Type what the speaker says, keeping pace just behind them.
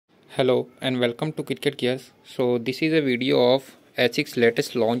Hello and welcome to Cricket Gears. So this is a video of asics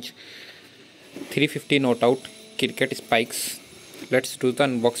latest launch 350 Notout cricket spikes. Let's do the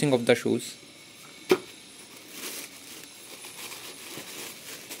unboxing of the shoes.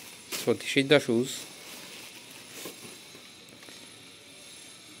 So this is the shoes.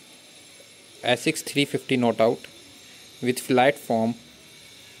 asics 350 Notout with flight foam,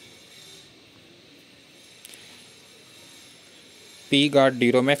 P-Guard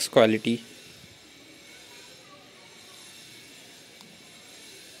Duromax quality,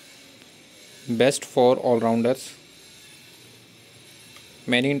 best for all-rounders.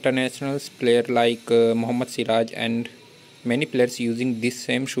 Many internationals player like Mohammad Siraj and many players using these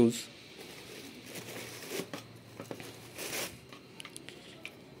same shoes.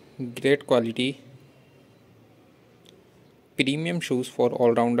 Great quality, premium shoes for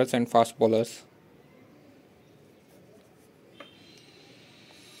all-rounders and fast bowlers.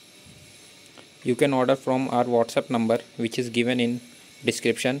 You can order from our WhatsApp number which is given in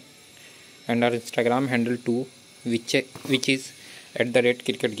description and our Instagram handle too, which is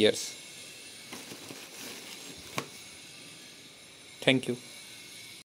 @cricketgears. Thank you.